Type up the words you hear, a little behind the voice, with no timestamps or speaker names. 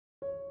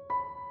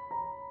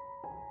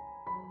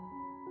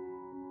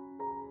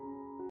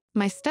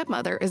My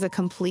stepmother is a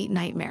complete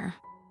nightmare.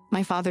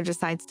 My father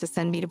decides to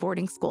send me to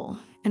boarding school,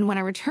 and when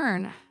I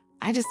return,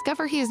 I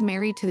discover he is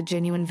married to the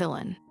genuine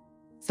villain.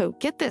 So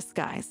get this,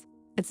 guys.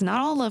 It's not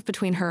all love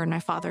between her and my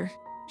father.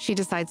 She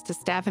decides to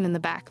stab him in the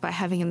back by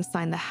having him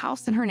sign the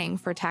house in her name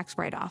for a tax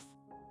write-off.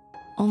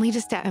 Only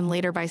to stab him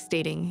later by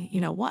stating,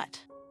 "You know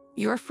what?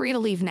 You're free to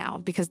leave now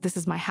because this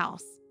is my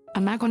house.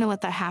 I'm not going to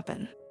let that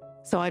happen."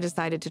 So I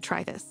decided to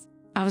try this.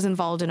 I was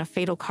involved in a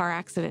fatal car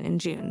accident in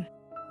June.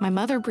 My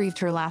mother breathed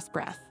her last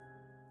breath.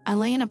 I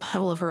lay in a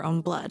puddle of her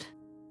own blood.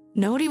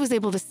 Nobody was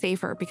able to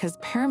save her because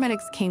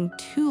paramedics came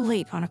too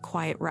late on a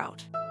quiet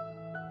route.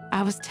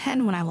 I was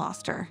 10 when I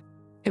lost her.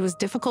 It was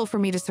difficult for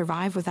me to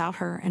survive without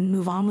her and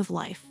move on with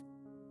life.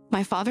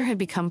 My father had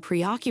become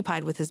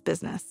preoccupied with his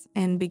business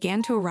and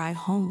began to arrive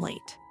home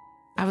late.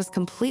 I was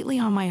completely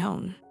on my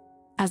own.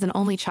 As an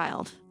only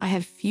child, I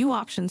had few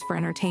options for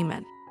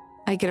entertainment.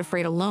 I'd get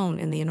afraid alone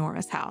in the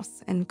enormous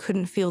house and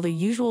couldn't feel the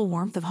usual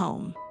warmth of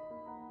home.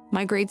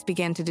 My grades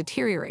began to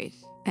deteriorate,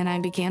 and I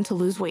began to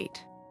lose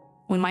weight.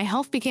 When my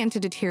health began to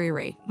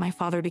deteriorate, my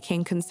father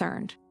became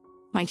concerned.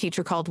 My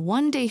teacher called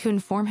one day to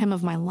inform him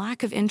of my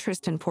lack of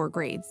interest and poor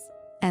grades.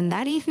 And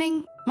that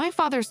evening, my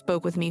father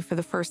spoke with me for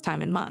the first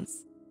time in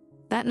months.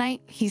 That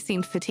night, he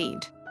seemed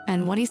fatigued,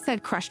 and what he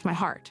said crushed my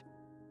heart.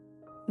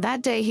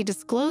 That day, he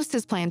disclosed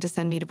his plan to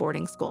send me to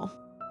boarding school.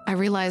 I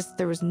realized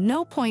there was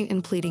no point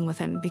in pleading with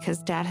him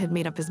because Dad had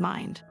made up his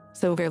mind.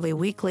 So barely a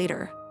week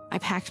later, I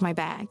packed my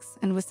bags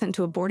and was sent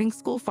to a boarding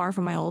school far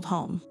from my old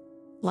home.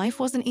 Life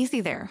wasn't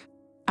easy there.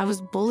 I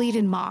was bullied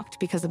and mocked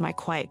because of my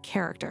quiet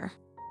character.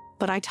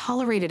 But I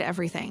tolerated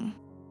everything.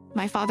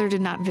 My father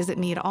did not visit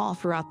me at all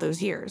throughout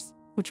those years,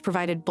 which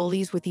provided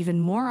bullies with even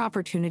more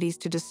opportunities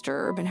to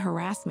disturb and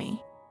harass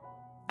me.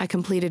 I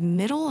completed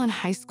middle and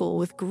high school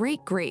with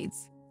great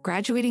grades,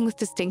 graduating with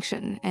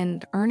distinction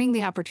and earning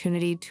the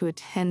opportunity to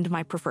attend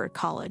my preferred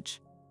college.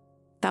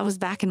 That was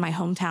back in my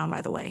hometown,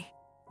 by the way.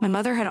 My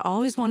mother had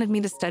always wanted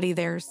me to study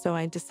there, so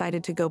I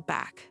decided to go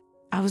back.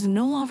 I was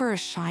no longer a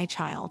shy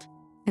child.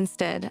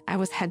 Instead, I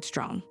was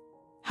headstrong.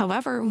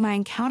 However, when I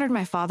encountered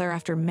my father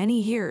after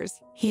many years,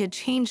 he had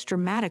changed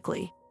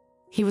dramatically.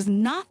 He was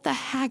not the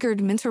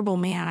haggard, miserable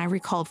man I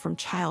recalled from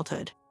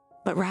childhood,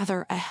 but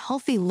rather a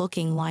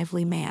healthy-looking,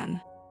 lively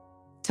man.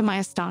 To my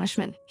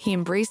astonishment, he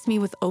embraced me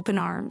with open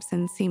arms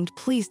and seemed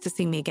pleased to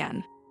see me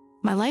again.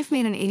 My life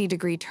made an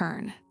 80-degree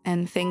turn,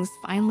 and things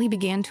finally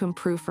began to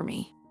improve for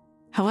me.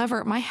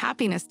 However, my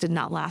happiness did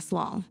not last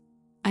long.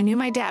 I knew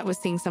my dad was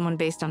seeing someone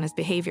based on his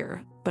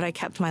behavior, but I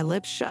kept my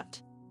lips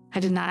shut.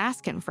 I did not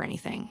ask him for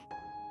anything.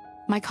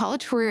 My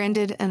college career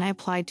ended, and I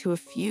applied to a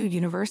few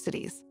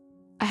universities.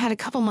 I had a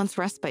couple months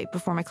respite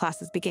before my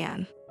classes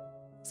began,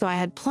 so I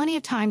had plenty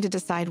of time to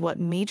decide what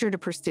major to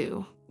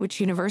pursue,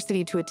 which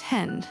university to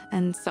attend,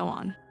 and so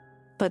on.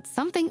 But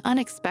something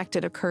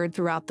unexpected occurred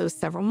throughout those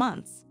several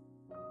months.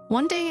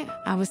 One day,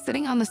 I was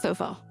sitting on the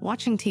sofa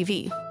watching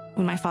TV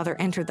when my father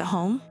entered the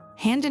home,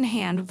 hand in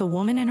hand with a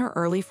woman in her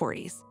early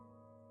 40s.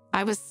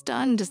 I was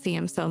stunned to see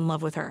him so in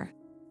love with her,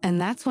 and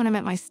that's when I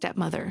met my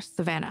stepmother,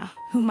 Savannah,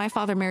 whom my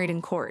father married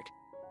in court.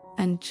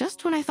 And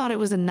just when I thought it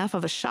was enough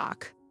of a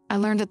shock, I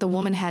learned that the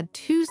woman had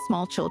 2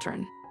 small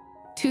children,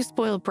 2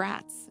 spoiled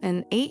brats,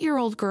 an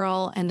 8-year-old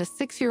girl and a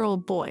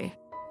 6-year-old boy,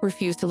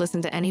 refused to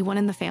listen to anyone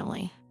in the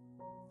family.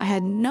 I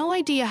had no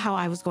idea how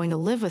I was going to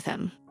live with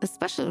him,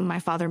 especially when my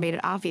father made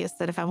it obvious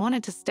that if I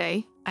wanted to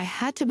stay, I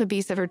had to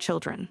babysit her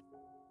children.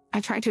 I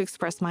tried to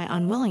express my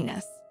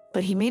unwillingness,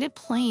 but he made it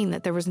plain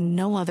that there was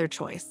no other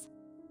choice.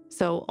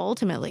 So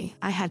ultimately,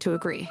 I had to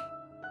agree.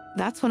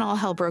 That's when all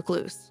hell broke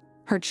loose.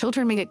 Her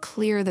children made it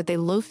clear that they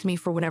loathed me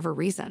for whatever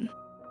reason.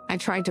 I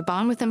tried to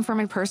bond with them for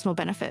my personal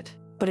benefit,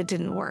 but it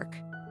didn't work.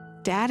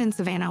 Dad and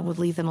Savannah would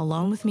leave them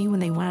alone with me when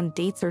they went on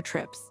dates or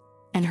trips,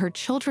 and her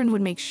children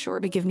would make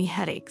sure to give me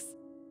headaches.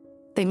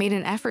 They made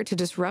an effort to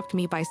disrupt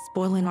me by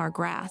spoiling our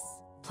grass,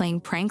 playing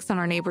pranks on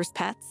our neighbors'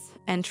 pets,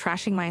 and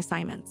trashing my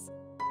assignments.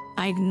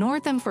 I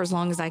ignored them for as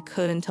long as I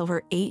could until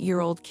her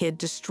 8-year-old kid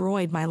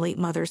destroyed my late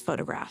mother's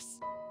photographs,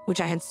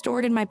 which I had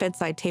stored in my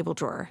bedside table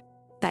drawer.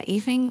 That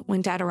evening,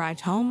 when Dad arrived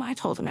home, I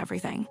told him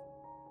everything.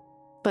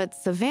 But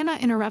Savannah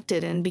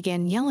interrupted and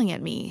began yelling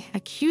at me,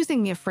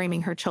 accusing me of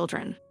framing her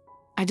children.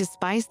 I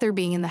despised their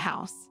being in the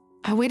house.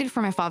 I waited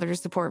for my father to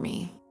support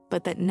me,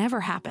 but that never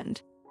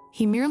happened.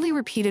 He merely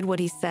repeated what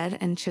he said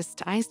and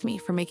chastised me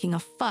for making a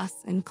fuss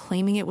and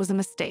claiming it was a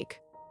mistake.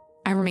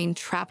 I remained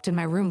trapped in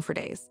my room for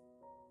days.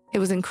 It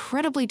was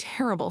incredibly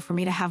terrible for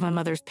me to have my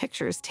mother's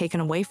pictures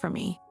taken away from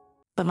me,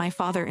 but my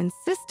father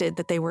insisted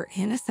that they were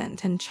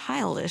innocent and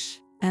childish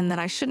and that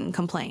I shouldn't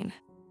complain.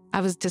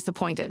 I was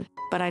disappointed,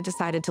 but I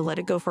decided to let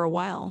it go for a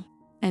while.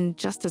 And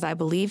just as I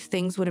believed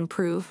things would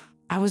improve,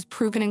 I was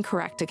proven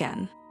incorrect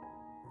again.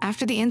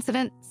 After the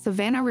incident,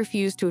 Savannah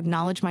refused to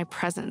acknowledge my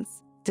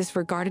presence,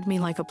 disregarded me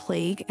like a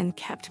plague, and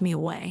kept me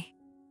away.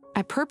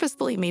 I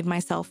purposefully made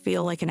myself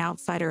feel like an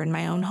outsider in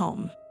my own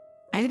home.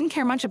 I didn't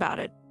care much about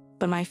it,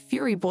 but my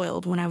fury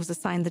boiled when I was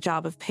assigned the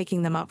job of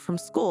picking them up from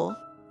school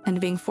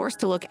and being forced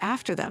to look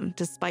after them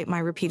despite my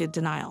repeated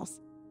denials.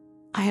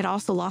 I had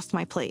also lost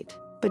my plate,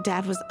 but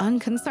Dad was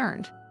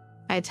unconcerned.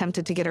 I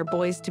attempted to get our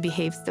boys to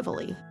behave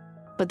civilly,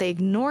 but they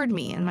ignored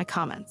me and my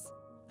comments.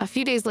 A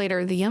few days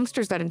later, the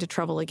youngsters got into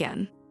trouble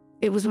again.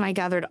 It was when I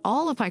gathered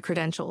all of my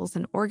credentials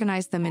and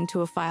organized them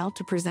into a file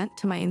to present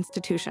to my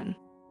institution.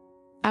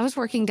 I was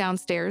working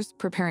downstairs,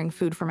 preparing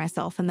food for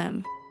myself and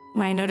them,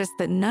 when I noticed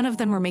that none of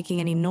them were making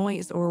any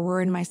noise or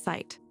were in my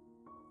sight.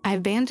 I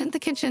abandoned the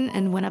kitchen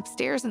and went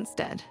upstairs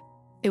instead.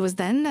 It was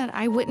then that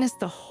I witnessed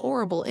the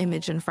horrible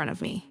image in front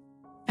of me.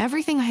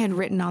 Everything I had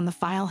written on the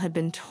file had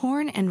been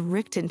torn and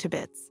ripped into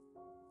bits.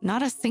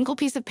 Not a single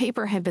piece of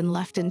paper had been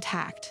left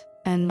intact,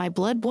 and my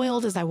blood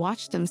boiled as I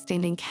watched them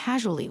standing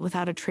casually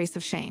without a trace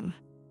of shame.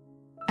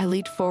 I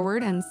leaped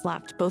forward and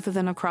slapped both of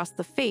them across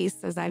the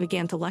face as I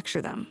began to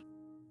lecture them.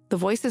 The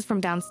voices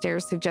from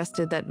downstairs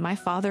suggested that my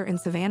father and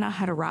Savannah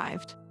had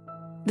arrived.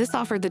 This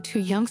offered the two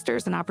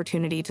youngsters an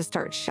opportunity to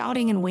start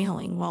shouting and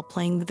wailing while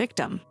playing the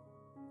victim.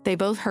 They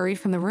both hurried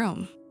from the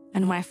room,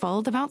 and when I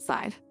followed them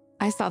outside,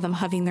 I saw them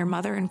hugging their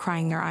mother and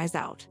crying their eyes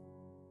out.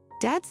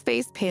 Dad's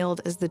face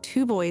paled as the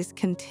two boys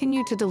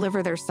continued to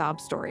deliver their sob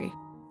story,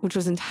 which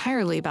was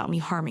entirely about me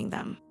harming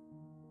them.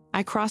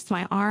 I crossed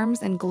my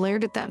arms and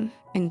glared at them,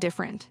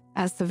 indifferent,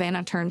 as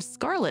Savannah turned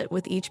scarlet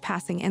with each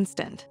passing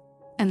instant.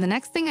 And the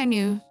next thing I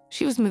knew,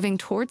 she was moving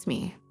towards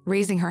me,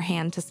 raising her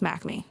hand to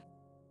smack me.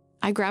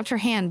 I grabbed her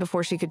hand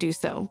before she could do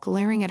so,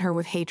 glaring at her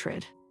with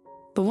hatred.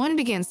 The one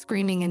began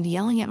screaming and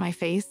yelling at my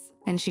face,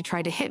 and she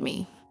tried to hit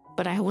me,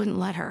 but I wouldn't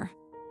let her.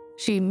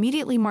 She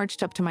immediately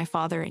marched up to my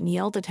father and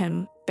yelled at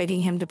him,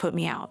 begging him to put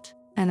me out,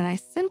 and I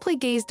simply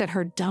gazed at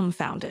her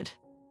dumbfounded.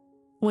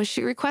 Was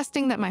she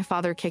requesting that my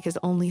father kick his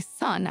only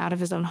son out of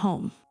his own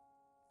home?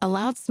 A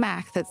loud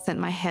smack that sent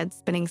my head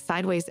spinning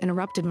sideways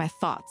interrupted my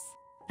thoughts,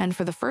 and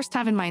for the first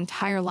time in my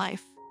entire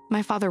life,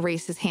 my father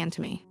raised his hand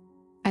to me.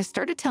 I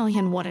started telling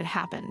him what had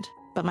happened,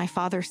 but my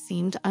father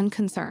seemed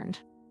unconcerned.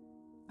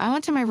 I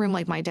went to my room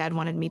like my dad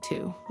wanted me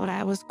to, but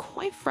I was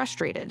quite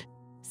frustrated.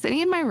 Sitting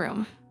in my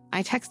room,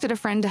 I texted a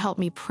friend to help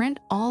me print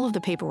all of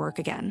the paperwork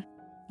again.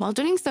 While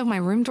doing so, my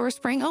room door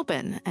sprang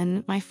open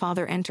and my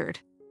father entered.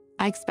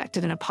 I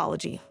expected an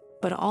apology,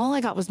 but all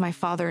I got was my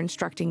father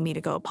instructing me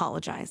to go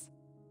apologize.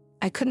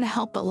 I couldn't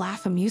help but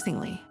laugh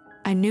amusingly.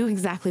 I knew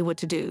exactly what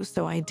to do,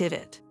 so I did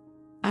it.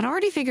 I'd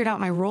already figured out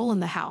my role in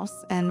the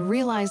house and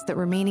realized that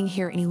remaining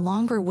here any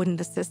longer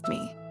wouldn't assist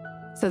me.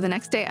 So the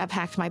next day I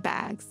packed my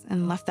bags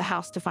and left the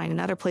house to find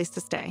another place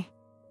to stay.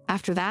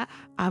 After that,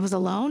 I was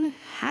alone,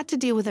 had to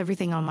deal with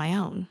everything on my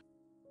own.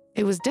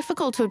 It was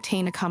difficult to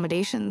obtain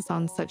accommodations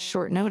on such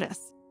short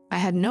notice. I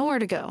had nowhere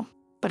to go,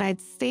 but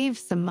I'd saved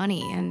some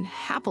money and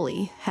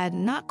happily had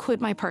not quit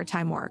my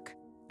part-time work.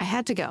 I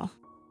had to go.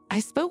 I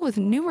spoke with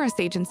numerous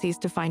agencies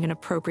to find an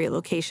appropriate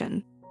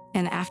location,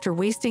 and after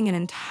wasting an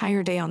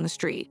entire day on the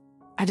street,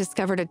 I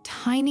discovered a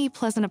tiny,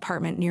 pleasant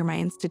apartment near my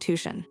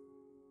institution.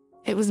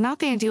 It was not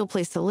the ideal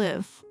place to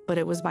live, but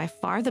it was by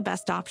far the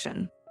best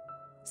option.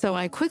 So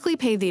I quickly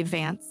paid the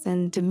advance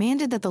and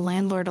demanded that the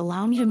landlord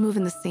allow me to move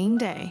in the same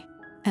day,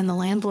 and the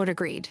landlord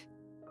agreed.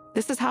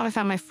 This is how I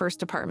found my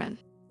first apartment.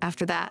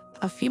 After that,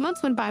 a few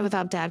months went by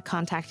without Dad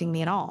contacting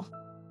me at all.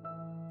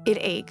 It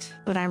ached,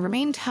 but I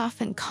remained tough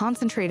and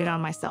concentrated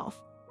on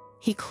myself.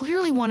 He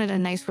clearly wanted a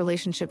nice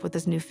relationship with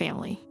his new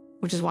family,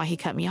 which is why he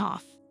cut me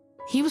off.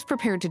 He was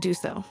prepared to do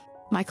so.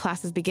 My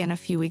classes began a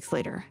few weeks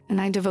later, and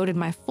I devoted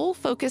my full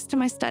focus to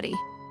my study.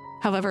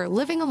 However,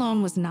 living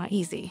alone was not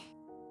easy.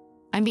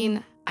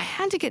 I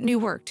had to get new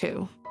work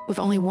too. With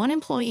only one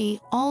employee,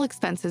 all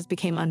expenses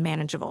became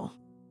unmanageable.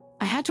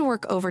 I had to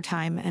work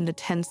overtime and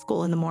attend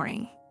school in the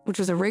morning, which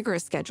was a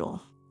rigorous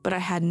schedule, but I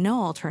had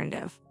no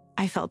alternative.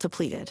 I felt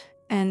depleted,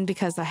 and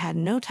because I had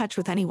no touch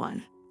with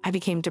anyone, I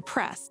became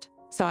depressed,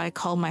 so I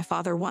called my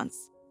father once,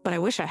 but I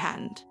wish I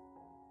hadn't.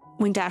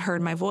 When Dad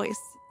heard my voice,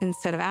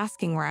 instead of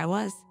asking where I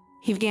was,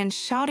 he began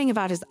shouting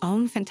about his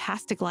own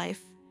fantastic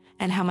life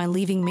and how my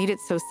leaving made it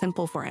so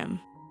simple for him.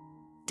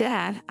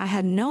 Dad, I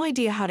had no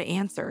idea how to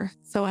answer,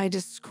 so I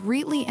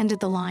discreetly ended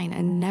the line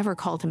and never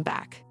called him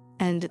back,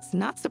 and it's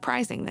not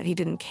surprising that he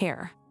didn't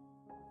care.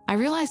 I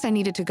realized I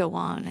needed to go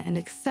on and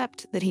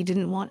accept that he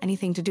didn't want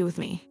anything to do with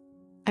me.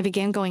 I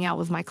began going out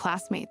with my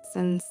classmates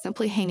and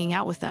simply hanging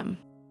out with them,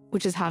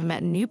 which is how I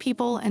met new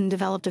people and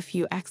developed a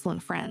few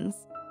excellent friends.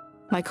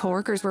 My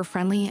coworkers were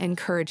friendly and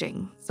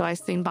encouraging, so I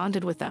soon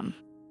bonded with them.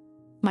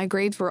 My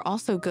grades were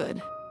also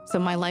good, so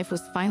my life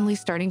was finally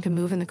starting to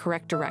move in the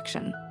correct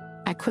direction.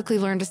 I quickly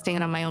learned to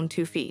stand on my own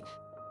 2 feet.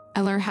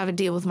 I learned how to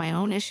deal with my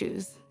own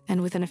issues,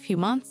 and within a few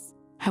months,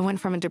 I went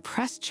from a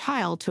depressed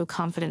child to a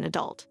confident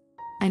adult.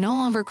 I no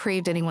longer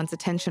craved anyone's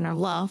attention or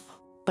love,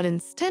 but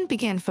instead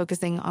began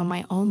focusing on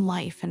my own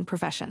life and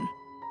profession.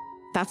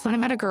 That's when I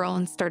met a girl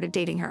and started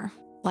dating her.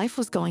 Life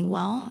was going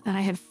well, and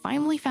I had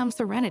finally found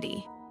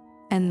serenity.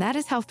 And that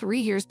is how 3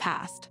 years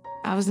passed.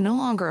 I was no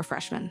longer a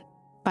freshman.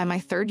 By my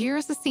 3rd year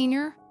as a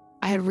senior,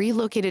 I had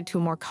relocated to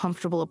a more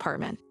comfortable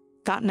apartment,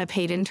 gotten a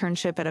paid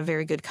internship at a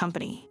very good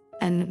company,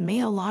 and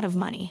made a lot of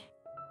money.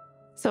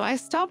 So I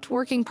stopped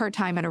working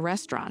part-time at a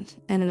restaurant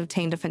and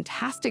obtained a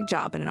fantastic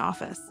job in an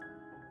office.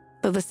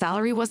 Though the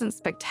salary wasn't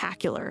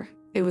spectacular,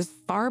 It was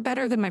far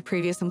better than my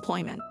previous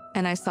employment,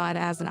 and I saw it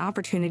as an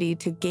opportunity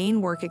to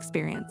gain work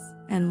experience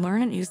and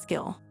learn a new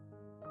skill.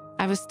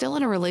 I was still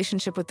in a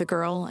relationship with the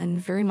girl and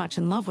very much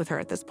in love with her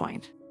at this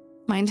point.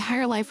 My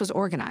entire life was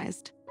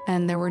organized,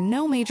 and there were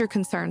no major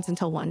concerns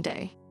until one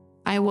day.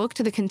 I awoke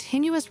to the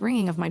continuous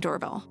ringing of my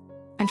doorbell.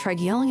 I tried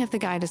yelling at the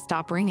guy to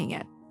stop ringing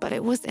it, but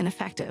it was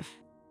ineffective.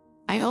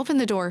 I opened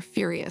the door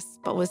furious,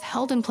 but was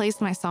held in place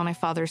when I saw my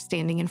father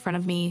standing in front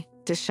of me,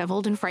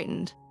 disheveled and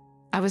frightened.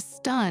 I was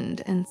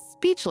stunned and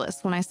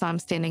speechless when I saw him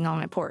standing on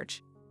my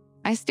porch.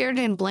 I stared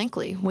at him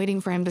blankly,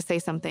 waiting for him to say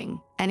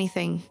something,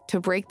 anything, to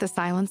break the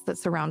silence that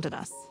surrounded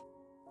us.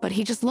 But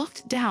he just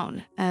looked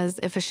down, as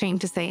if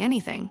ashamed to say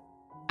anything.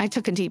 I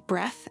took a deep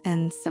breath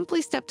and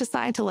simply stepped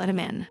aside to let him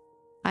in.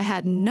 I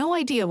had no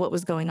idea what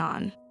was going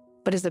on,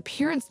 but his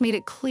appearance made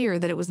it clear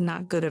that it was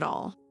not good at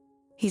all.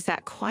 He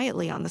sat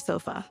quietly on the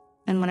sofa,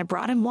 and when I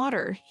brought him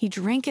water, he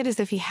drank it as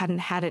if he hadn't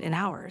had it in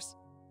hours.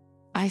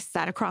 I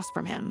sat across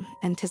from him,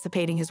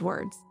 anticipating his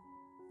words.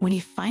 When he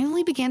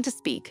finally began to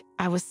speak,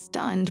 I was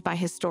stunned by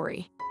his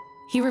story.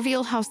 He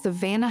revealed how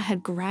Savannah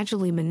had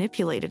gradually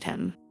manipulated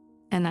him,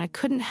 and I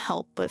couldn't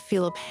help but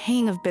feel a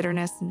pang of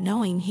bitterness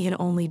knowing he had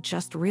only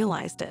just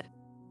realized it.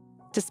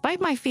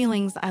 Despite my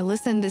feelings, I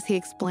listened as he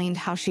explained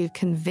how she had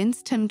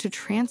convinced him to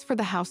transfer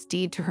the house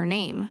deed to her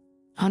name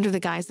under the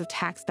guise of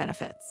tax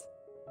benefits.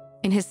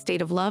 In his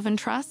state of love and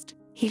trust,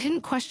 he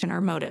didn't question her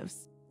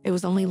motives. It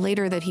was only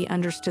later that he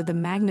understood the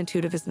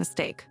magnitude of his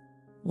mistake.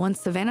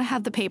 Once Savannah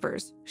had the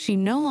papers, she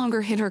no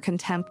longer hid her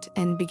contempt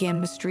and began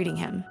mistreating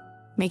him,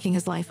 making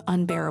his life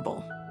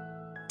unbearable.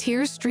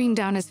 Tears streamed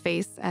down his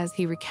face as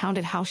he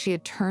recounted how she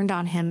had turned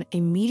on him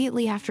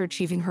immediately after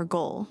achieving her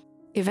goal,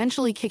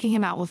 eventually kicking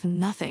him out with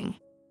nothing.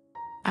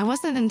 I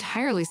wasn't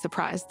entirely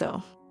surprised,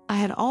 though. I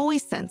had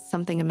always sensed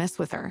something amiss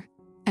with her,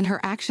 and her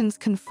actions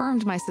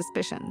confirmed my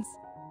suspicions.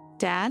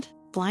 Dad,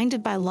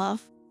 blinded by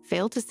love,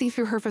 failed to see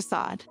through her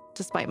facade,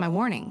 despite my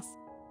warnings.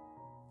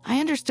 I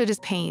understood his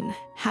pain,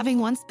 having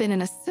once been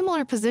in a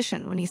similar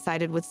position when he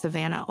sided with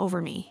Savannah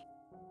over me.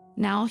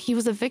 Now he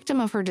was a victim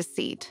of her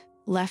deceit,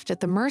 left at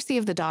the mercy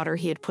of the daughter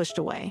he had pushed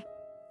away.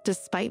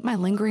 Despite my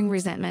lingering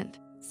resentment,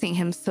 seeing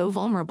him so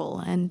vulnerable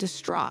and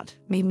distraught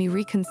made me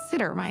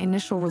reconsider my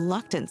initial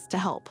reluctance to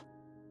help.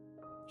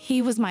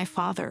 He was my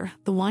father,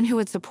 the one who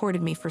had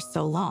supported me for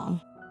so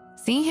long.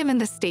 Seeing him in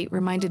this state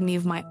reminded me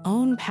of my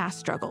own past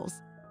struggles.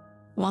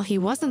 While he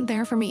wasn't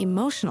there for me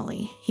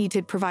emotionally, he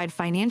did provide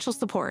financial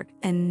support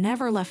and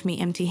never left me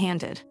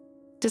empty-handed.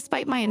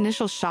 Despite my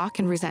initial shock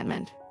and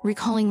resentment,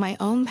 recalling my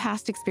own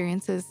past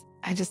experiences,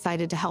 I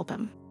decided to help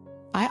him.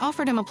 I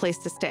offered him a place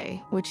to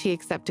stay, which he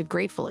accepted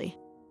gratefully.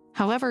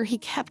 However, he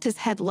kept his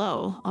head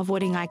low,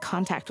 avoiding eye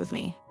contact with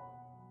me.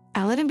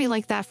 I let him be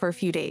like that for a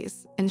few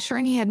days,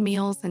 ensuring he had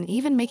meals and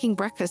even making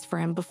breakfast for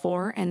him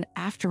before and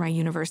after my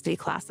university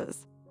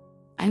classes.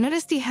 I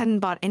noticed he hadn't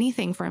bought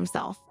anything for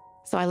himself,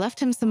 so I left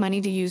him some money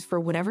to use for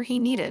whatever he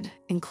needed,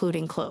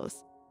 including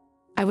clothes.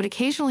 I would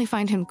occasionally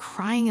find him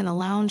crying in the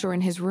lounge or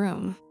in his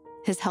room,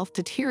 his health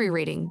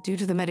deteriorating due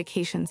to the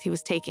medications he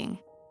was taking.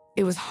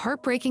 It was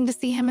heartbreaking to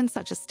see him in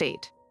such a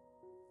state.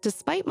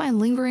 Despite my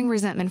lingering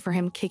resentment for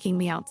him kicking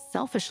me out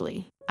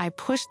selfishly, I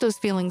pushed those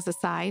feelings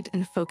aside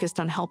and focused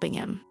on helping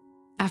him.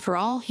 After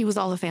all, he was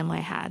all the family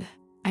I had.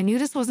 I knew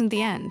this wasn't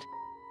the end.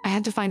 I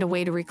had to find a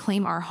way to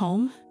reclaim our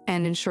home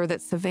and ensure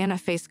that Savannah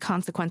faced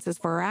consequences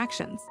for her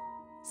actions.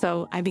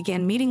 So I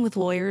began meeting with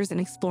lawyers and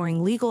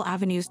exploring legal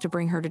avenues to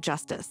bring her to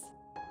justice.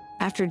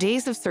 After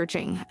days of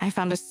searching, I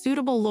found a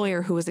suitable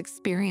lawyer who was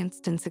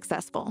experienced and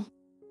successful.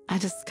 I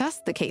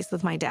discussed the case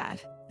with my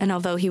dad, and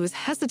although he was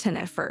hesitant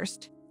at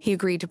first, he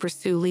agreed to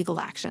pursue legal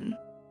action.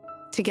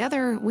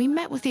 Together, we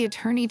met with the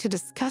attorney to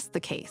discuss the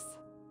case.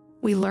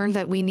 We learned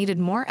that we needed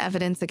more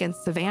evidence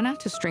against Savannah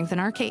to strengthen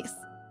our case.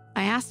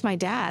 I asked my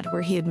dad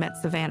where he had met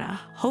Savannah,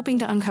 hoping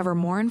to uncover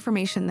more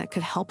information that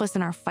could help us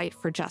in our fight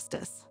for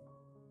justice.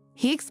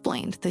 He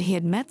explained that he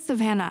had met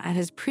Savannah at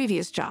his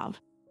previous job,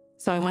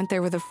 so I went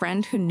there with a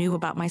friend who knew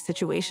about my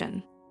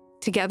situation.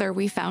 Together,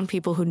 we found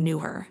people who knew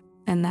her,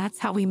 and that's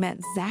how we met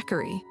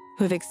Zachary,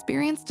 who had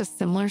experienced a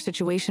similar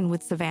situation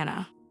with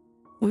Savannah.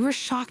 We were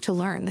shocked to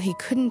learn that he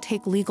couldn't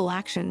take legal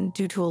action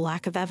due to a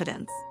lack of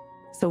evidence,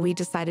 so we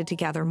decided to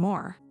gather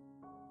more.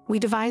 We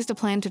devised a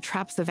plan to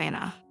trap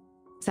Savannah.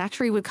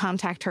 Zachary would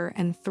contact her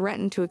and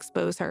threaten to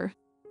expose her,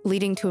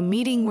 leading to a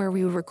meeting where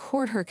we would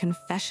record her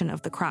confession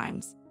of the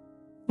crimes.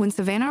 When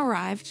Savannah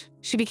arrived,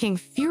 she became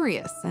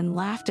furious and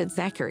laughed at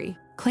Zachary,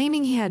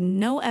 claiming he had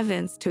no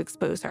evidence to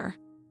expose her.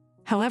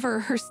 However,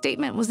 her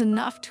statement was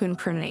enough to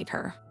incriminate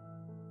her.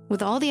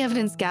 With all the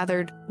evidence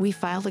gathered, we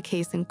filed a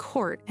case in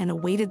court and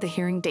awaited the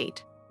hearing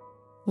date.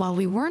 While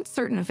we weren't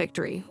certain of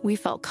victory, we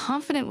felt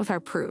confident with our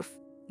proof,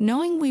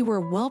 knowing we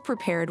were well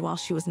prepared while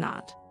she was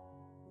not.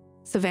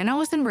 Savannah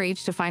was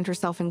enraged to find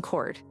herself in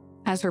court,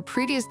 as her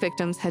previous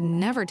victims had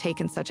never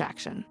taken such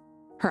action.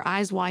 Her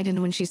eyes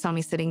widened when she saw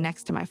me sitting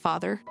next to my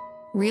father,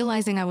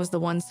 realizing I was the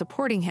one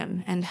supporting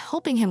him and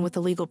helping him with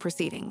the legal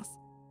proceedings.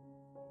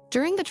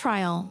 During the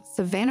trial,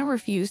 Savannah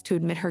refused to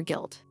admit her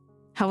guilt.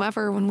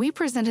 However, when we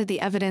presented the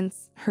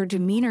evidence, her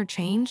demeanor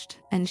changed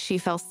and she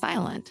fell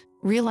silent,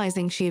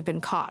 realizing she had been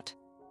caught.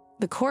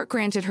 The court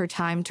granted her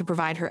time to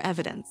provide her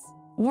evidence,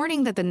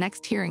 warning that the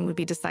next hearing would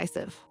be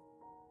decisive.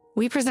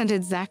 We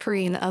presented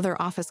Zachary and other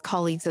office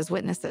colleagues as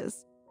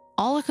witnesses,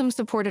 all of whom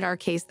supported our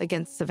case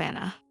against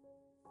Savannah.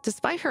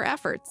 Despite her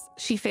efforts,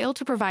 she failed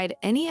to provide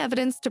any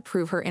evidence to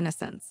prove her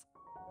innocence.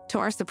 To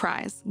our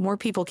surprise, more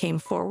people came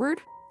forward,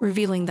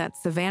 revealing that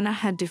Savannah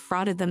had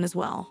defrauded them as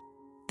well.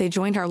 They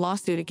joined our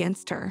lawsuit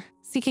against her,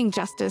 seeking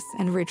justice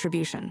and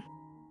retribution.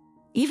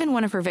 Even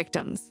one of her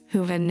victims,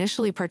 who had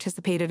initially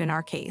participated in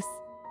our case,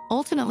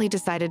 ultimately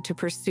decided to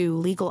pursue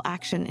legal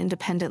action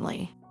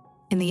independently.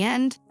 In the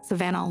end,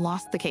 Savannah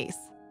lost the case.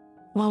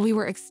 While we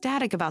were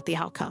ecstatic about the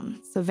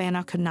outcome,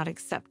 Savannah could not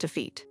accept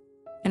defeat.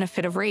 In a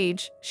fit of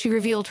rage, she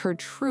revealed her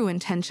true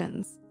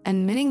intentions,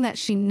 admitting that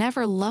she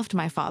never loved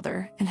my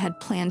father and had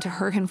planned to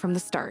hurt him from the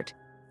start,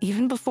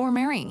 even before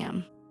marrying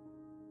him.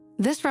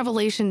 This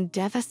revelation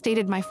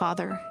devastated my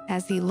father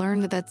as he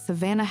learned that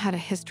Savannah had a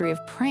history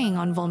of preying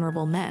on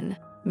vulnerable men,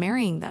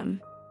 marrying them,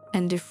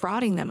 and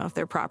defrauding them of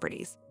their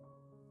properties.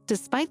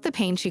 Despite the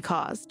pain she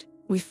caused,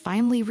 we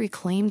finally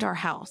reclaimed our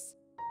house.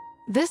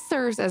 This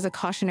serves as a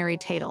cautionary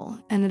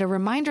tale and a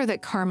reminder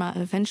that karma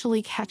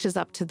eventually catches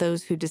up to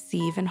those who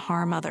deceive and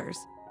harm others.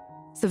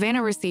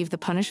 Savannah received the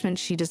punishment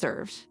she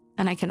deserved,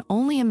 and I can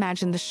only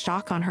imagine the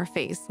shock on her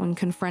face when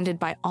confronted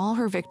by all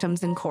her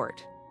victims in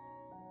court.